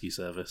and Rescue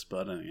Service,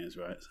 but I don't think it's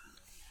right.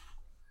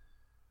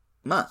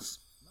 Must.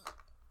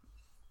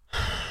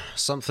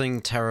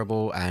 Something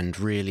terrible and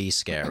really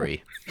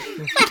scary.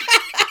 I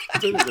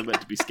don't think they're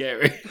meant to be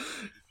scary.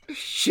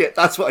 Shit,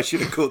 that's what I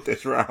should have called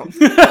this round.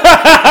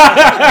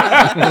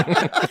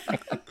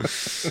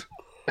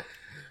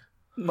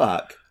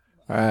 Mark.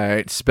 All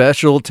right.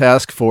 Special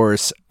Task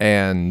Force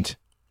and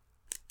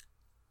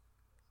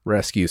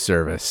Rescue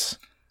Service.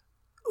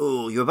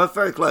 Ooh, you're both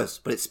very close,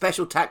 but it's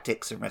Special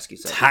Tactics and Rescue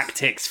Service.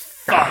 Tactics.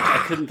 Fuck.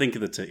 I couldn't think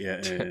of the two.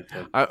 Yeah.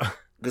 I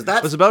Because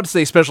that's was about to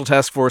say Special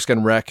Task Force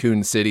and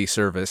Raccoon City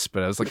Service,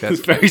 but I was like, that's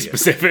It's very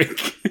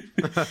specific.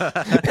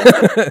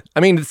 I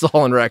mean, it's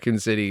all in Raccoon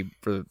City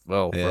for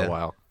a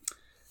while.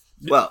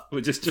 well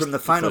Just from the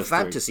Final first three.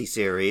 Fantasy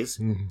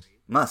series.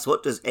 Mus,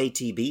 what does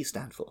ATB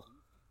stand for?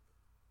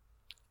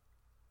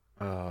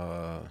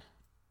 I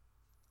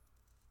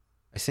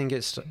think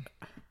it's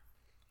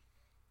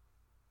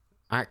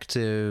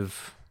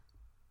active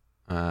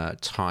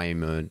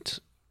timed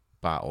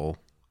battle.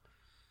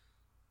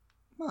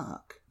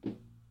 Mark.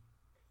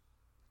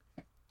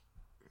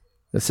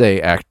 Let's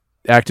say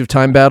active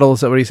time battle.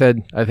 Is that what he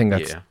said? I think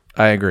that's. Yeah.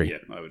 I agree. Yeah,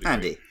 I would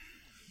agree.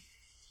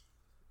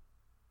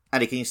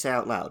 Andy, can you say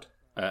out loud?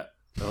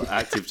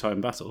 Active time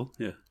battle.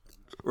 Yeah.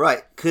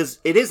 Right, because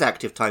it is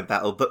active time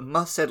battle, but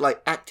Mus said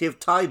like active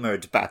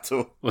timered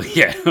battle. Well,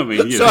 yeah. I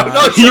mean, you So know, I'm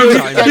not sure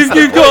you've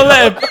if got to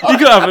let him. You've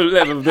got to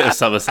let him a bit of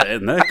Somerset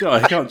in there.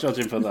 God, I can't judge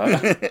him for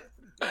that.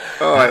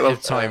 All right, well,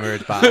 Active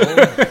timed battle.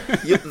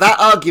 that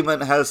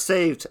argument has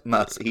saved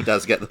Mus. He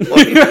does get the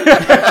point.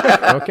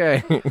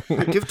 Okay.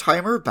 Active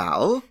timer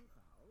battle?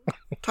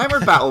 Timer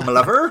battle, my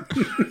lover.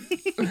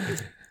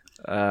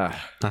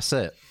 That's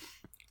it.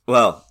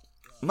 Well,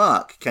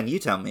 Mark, can you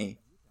tell me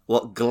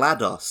what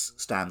GLaDOS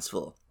stands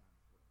for?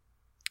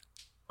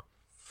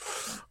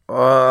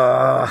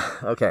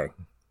 Okay.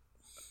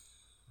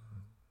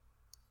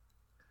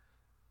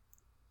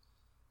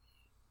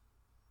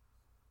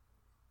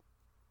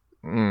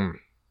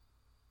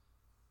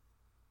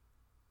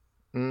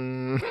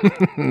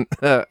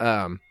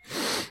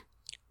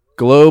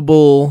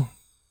 Global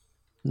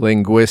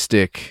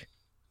Linguistic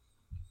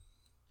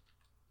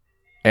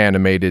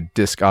Animated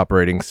Disk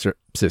Operating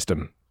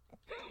System.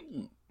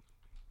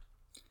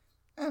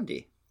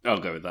 Andy. I'll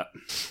go with that.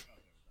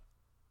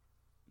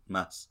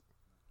 Mus.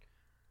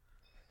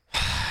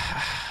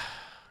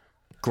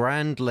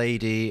 Grand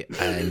Lady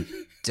and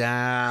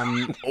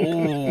damn.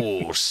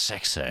 Oh,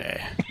 sexy.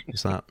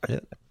 Is that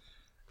it?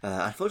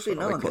 Unfortunately,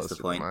 no one gets the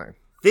point. Mine.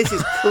 This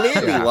is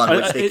clearly one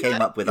which they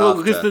came up with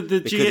after. Because the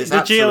it's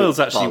GL is absolute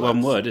actually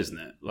one bollocks. word, isn't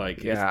it?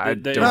 Like, Yeah, I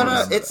don't No,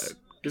 remember it's that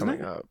isn't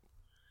coming it? up.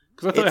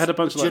 Because I thought it had a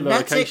bunch of like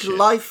genetic lowercase shit.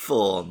 life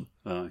form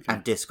Oh, okay.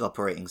 and disk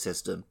operating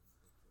system.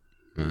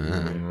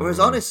 Whereas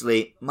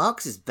honestly,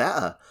 Mark's is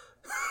better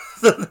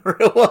than the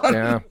real one.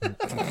 Yeah.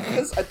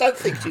 Because I don't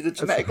think she's a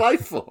genetic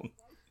life form.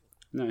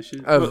 No, I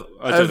don't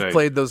I've know.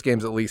 played those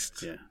games at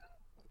least Yeah.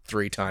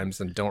 3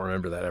 times and don't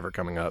remember that ever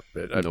coming up.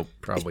 But I Nope.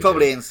 probably It's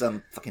probably did. in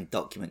some fucking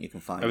document you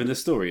can find. I mean, the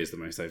story is the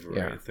most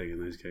overrated Yeah. thing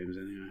in those games,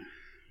 anyway.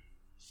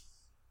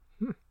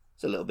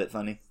 It's a little bit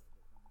funny.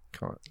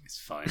 Can't- It's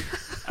fine.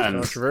 And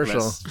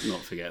Controversial. let's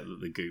not forget that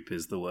the goop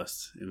is the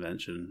worst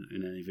invention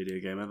in any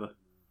video game ever.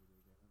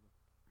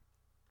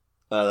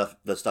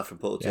 The stuff from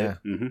Portal 2. Yeah.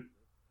 Mm-hmm.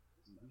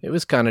 It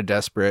was kind of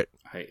desperate.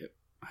 I hate it.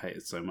 I hate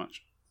it so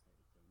much.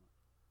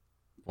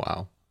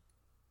 Wow.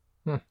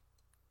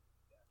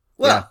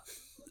 Well,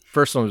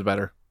 First one was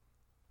better.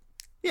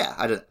 yeah,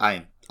 I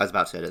was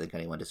about to say I don't think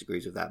anyone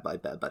disagrees with that, but I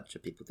bet a bunch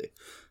of people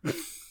do.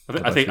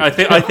 I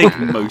think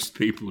most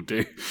people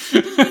do.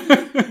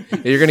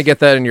 You're going to get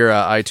that in your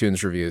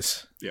iTunes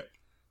reviews.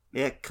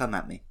 Yeah, come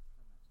at me.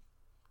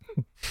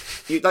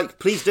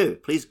 Please do.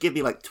 Please give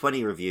me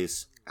 20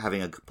 reviews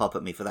having a pop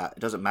at me for that. It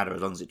doesn't matter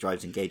as long as it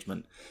drives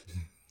engagement.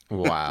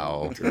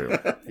 Wow.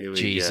 Here we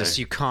Jesus, go.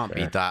 you can't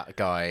be that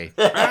guy.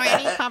 Oh,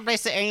 any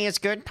publicity is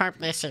good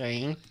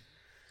publicity.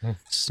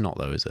 It's not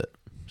though, is it?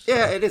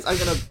 Yeah, it is. I'm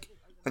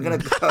gonna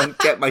go and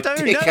get my Don't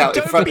dick out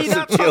in front be of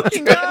some that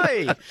fucking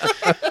children. guy.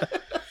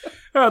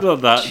 How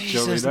on that,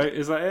 Jesus. Joey?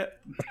 Is that it?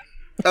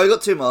 Oh, we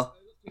got 2 more.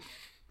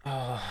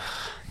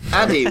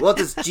 Andy, what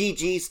does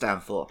GG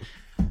stand for?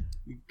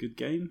 Good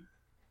game.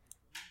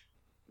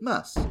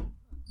 Mus.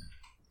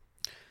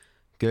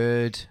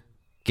 Good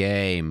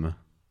game.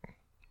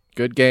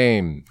 Good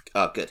game.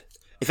 Oh, good.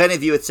 If any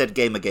of you had said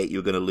Gamergate, you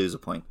were going to lose a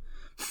point.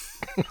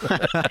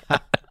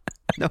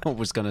 No one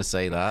was going to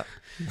say that.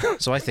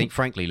 So I think,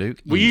 frankly, Luke,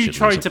 Were you should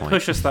trying lose a to point.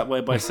 push us that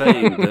way by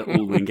saying that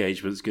all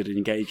engagement's good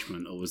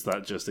engagement, or was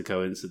that just a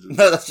coincidence?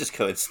 No, that's just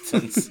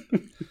coincidence.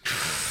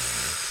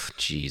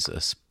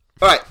 Jesus.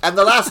 All right, and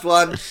the last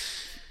one,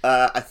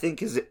 I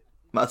think, is it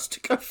Mus to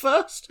go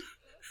first?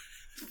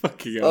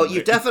 Fucking hell, Oh, you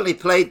mate. definitely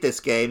played this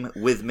game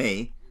with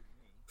me.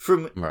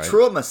 From Right.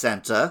 Trauma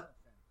Center,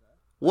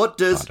 what I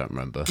does don't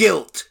remember.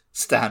 guilt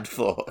stand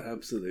for?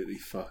 Absolutely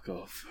fuck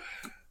off.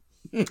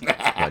 Well,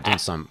 it doesn't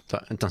sound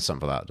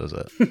for that, does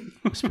it?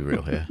 Let's be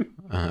real here.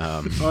 I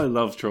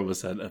love Trauma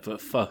Center,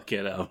 but fuck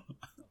it up.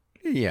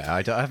 Yeah,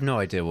 I have no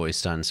idea what it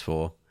stands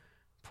for.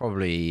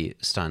 Probably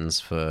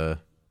stands for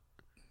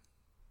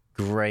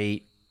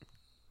Great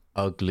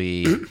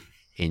Ugly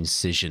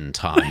Incision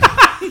Time.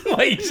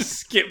 Why you just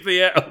skip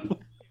the L?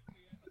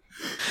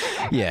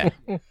 Yeah.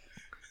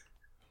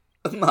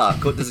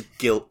 Mark, what does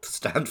guilt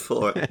stand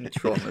for in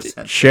Trauma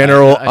Center?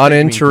 General I don't mean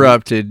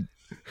uninterrupted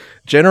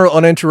General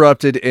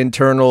uninterrupted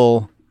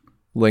internal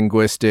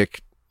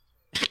linguistic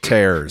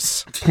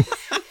tears.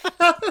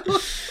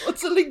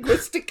 What's a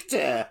linguistic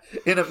tear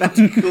in a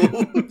medical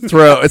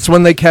Throat. It's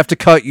when they have to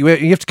cut you.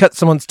 You have to cut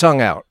someone's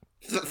tongue out.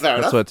 Fair That's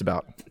enough. what it's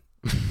about.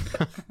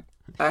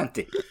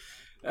 Andy.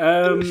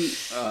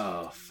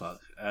 Oh fuck.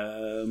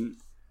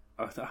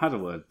 I had a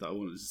word that I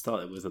wanted to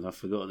start it with, and I've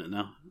forgotten it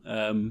now.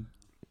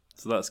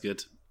 So that's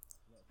good.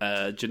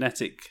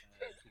 Genetic.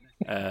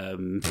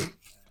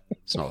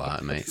 It's not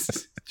that, mate.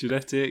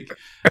 Genetic,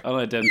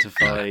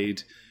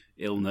 unidentified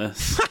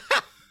illness,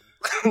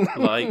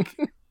 like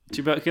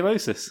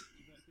tuberculosis.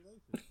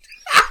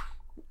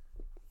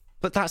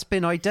 But that's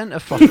been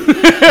identified.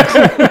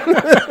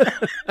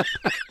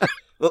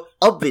 Well,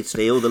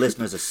 obviously, all the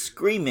listeners are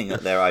screaming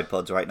at their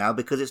iPods right now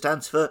because it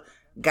stands for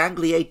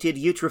gangliated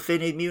utrophin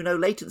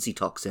immunolatency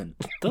toxin.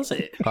 Does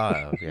it?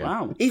 Oh, yeah.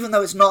 Wow. Even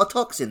though it's not a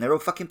toxin, they're all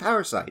fucking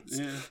parasites.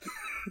 Yeah.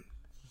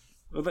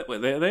 Well,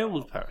 they're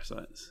all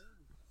parasites.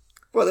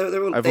 Well,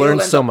 they're all, I've they all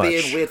learned end so up much.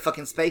 being weird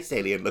fucking space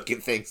alien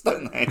looking things,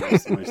 don't they?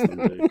 Most of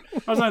them do.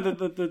 I was like,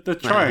 the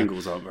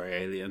triangles aren't very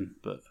alien,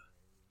 but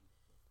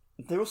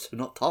They're also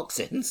not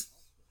toxins.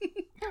 you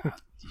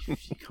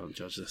can't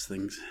judge those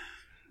things.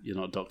 You're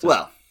not a doctor.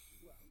 Well,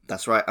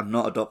 that's right, I'm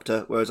not a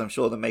doctor, whereas I'm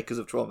sure the makers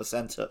of Trauma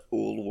Centre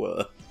all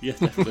were. yeah,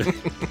 definitely.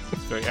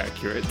 It's very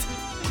accurate.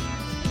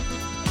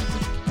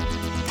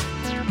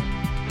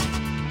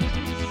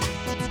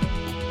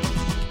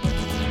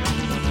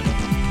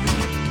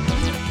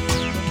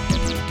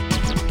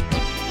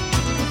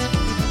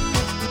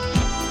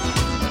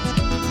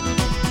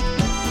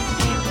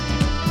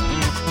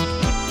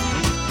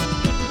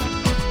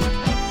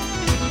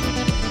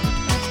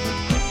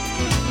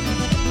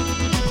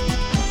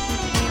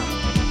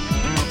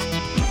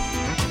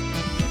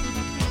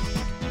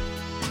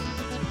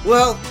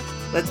 Well,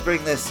 let's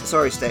bring this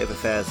sorry state of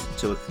affairs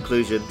to a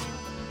conclusion.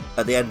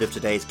 At the end of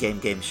today's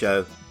Game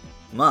Show,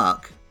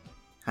 Mark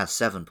has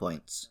 7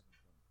 points.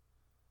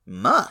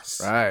 Mus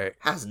Right.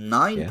 has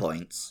 9 Yeah.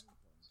 points.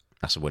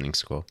 That's a winning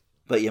score.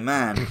 But your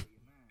man,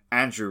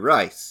 Andrew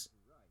Rice,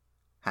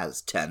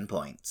 has 10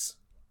 points.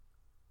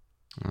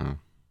 Oh.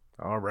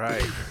 All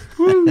right.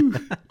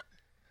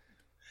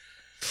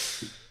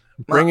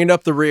 Bringing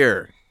up the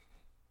rear.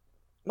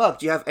 Mark,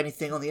 do you have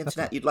anything on the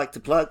internet you'd like to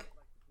plug?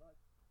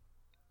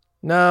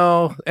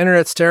 No,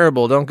 internet's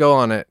terrible. Don't go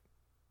on it.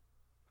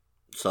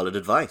 Solid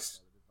advice.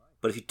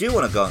 But if you do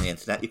want to go on the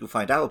internet, you can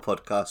find our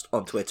podcast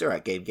on Twitter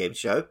at Game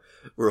Show.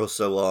 We're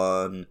also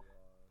on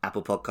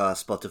Apple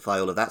Podcasts,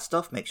 Spotify, all of that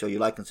stuff. Make sure you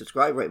like and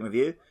subscribe, rate and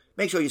review.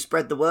 Make sure you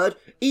spread the word.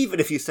 Even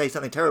if you say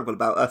something terrible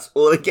about us,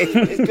 all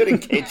engagement is good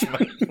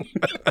engagement.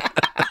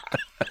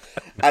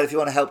 And if you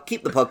want to help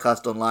keep the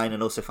podcast online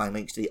and also find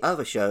links to the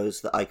other shows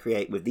that I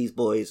create with these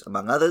boys,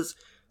 among others,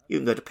 you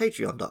can go to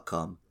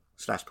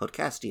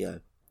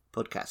patreon.com/podcastio.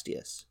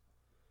 Podcastius.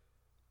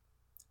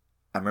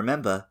 And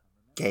remember,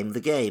 game the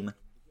game.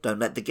 Don't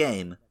let the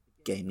game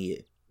game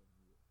you.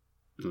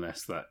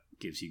 Unless that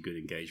gives you good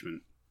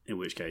engagement. In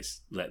which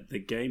case, let the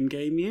game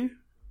you.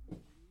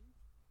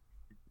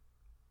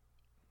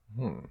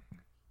 Do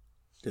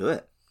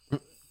it.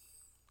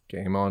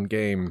 Game on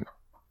game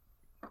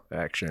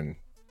action.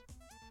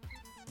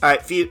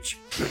 Alright, Fuge.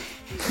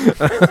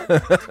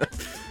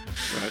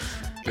 Right.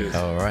 Good.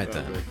 All right,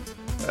 then. Lovely.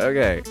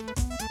 Okay.